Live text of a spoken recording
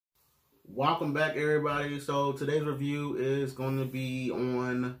Welcome back, everybody. So today's review is going to be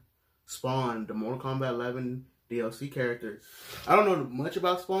on Spawn, the Mortal Kombat 11 DLC character. I don't know much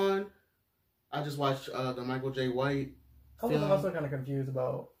about Spawn. I just watched the Michael J. White film. I was also kind of confused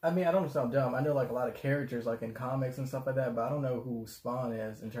about. I mean, I don't sound dumb. I know like a lot of characters like in comics and stuff like that, but I don't know who Spawn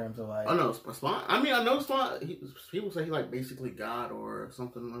is in terms of like. Oh no, Spawn. I mean, I know Spawn. People say he like basically God or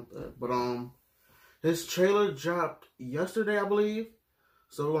something like that. But his trailer dropped yesterday, I believe.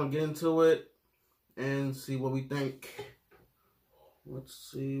 So we're gonna get into it and see what we think. Let's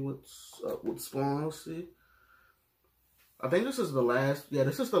see what's up with Spawn. Let's see. I think this is the last. Yeah,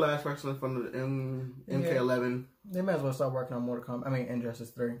 this is the last person from the MK11. They might as well start working on Mortal Kombat. I mean,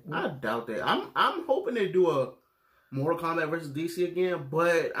 Injustice 3. I doubt that. I'm hoping they do a Mortal Kombat versus DC again,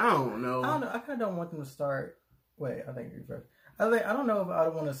 but I don't know. I kind of don't want them to start. Wait, I think you're first. I don't know if I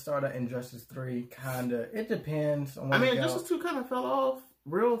want to start an Injustice 3. Kind of. It depends on. I mean, Injustice 2 kind of fell off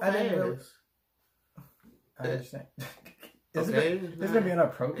real fast. I understand. Okay. It's gonna be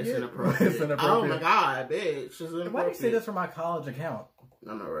inappropriate. It's inappropriate. Oh my god, bitch! Why do you say this from my college account?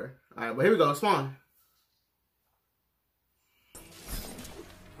 I know, right? All right, but here we go. Spawn.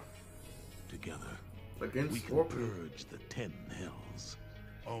 Together, against we can purge the 10 hells.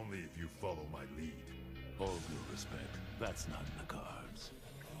 Only if you follow my lead. All due respect, that's not in the cards.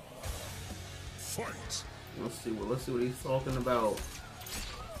 Fight! Let's see what he's talking about.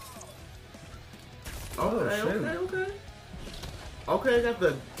 Okay, got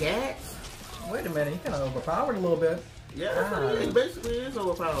the gats. Wait a minute, he kind of overpowered a little bit. Yeah, he basically is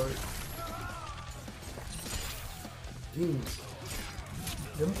overpowered.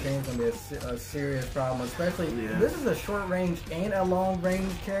 Them chains gonna be a serious problem, especially this is a short range and a long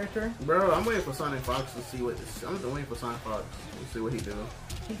range character. Bro, I'm waiting for Sonic Fox to see what. I'm waiting for Sonic Fox to see what he do.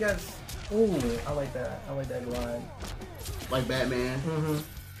 He got. Ooh, I like that. I like that glide. Like Batman. Mm-hmm.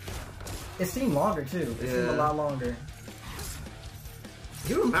 It seemed longer too. It seemed a lot longer.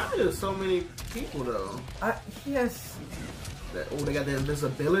 He reminds me of so many people though. He has. They got the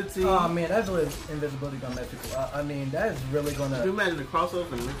invisibility. Oh man, that's what invisibility gonna mess people up. I mean, that is really gonna. Can you imagine the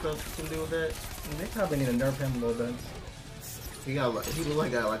crossovers and mix-ups can do with that? They probably need to nerf him a little bit. He looks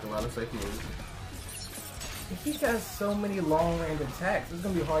like got like a lot of safety moves. He got so many long range attacks. It's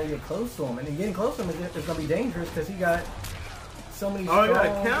gonna be hard to get close to him, and then getting close to him is gonna be dangerous because he got so many. Oh, he got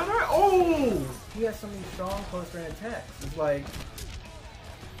a counter. Oh, he has so many strong close range attacks. It's like,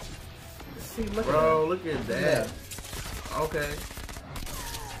 see, look at that. Okay.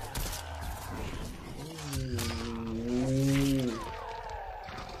 Ooh.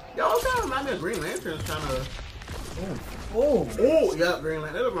 Yo, it kind of reminds me of Green Lantern. Kind of. Oh, yeah, Green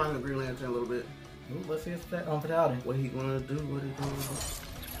Lantern. That reminds me of Green Lantern a little bit. Ooh, let's see his fatality. What he gonna do? What he gonna do?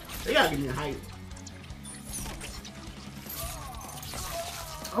 They gotta give me a height.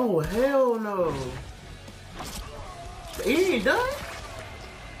 Oh hell no! He ain't done.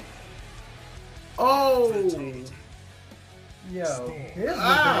 Oh. Yo, this is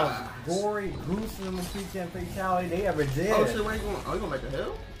the most gory, gruesome, and fatality they ever did. Oh shit, where you going? Oh, you gonna make a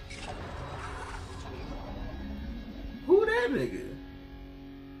hell? Who that nigga?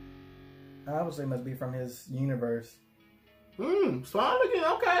 I would say must be from his universe. Spawn looking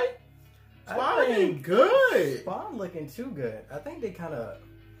okay. Spawn looking good. Spawn looking too good. I think they kind of.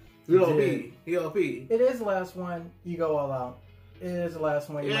 ELP. It is the last one. You go all out. It is the last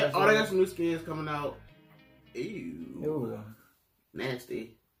one. Yeah. Oh, they got some new skins coming out. Ew. Ooh.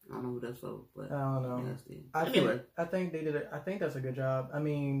 Nasty. I don't know who that's for, but I don't know. Nasty. I think they did it. I think that's a good job. I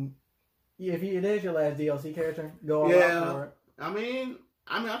mean, if it is your last DLC character, go all out for it. I mean,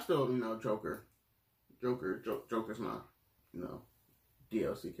 I'm still, Joker. Joker's my,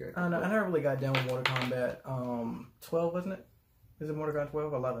 DLC character. I don't know. I never really got down with Mortal Kombat 12, wasn't it? Is it Mortal Kombat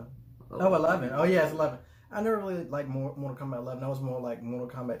 12 or 11? Oh, 11. Oh, yeah, it's 11. I never really liked Mortal Kombat 11. I was more like Mortal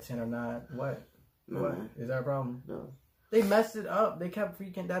Kombat 10 or 9. What? What? Is that a problem? No. They messed it up. They kept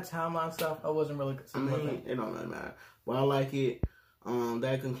freaking that timeline stuff. I wasn't really. It don't really matter. But I like it.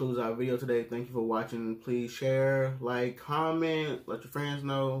 That concludes our video today. Thank you for watching. Please share, like, comment, let your friends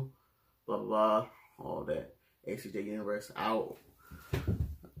know. Blah blah blah. All that. ACJ Universe out.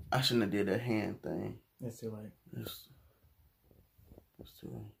 I shouldn't have did that hand thing. It's too late. It's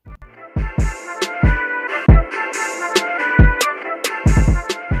too late.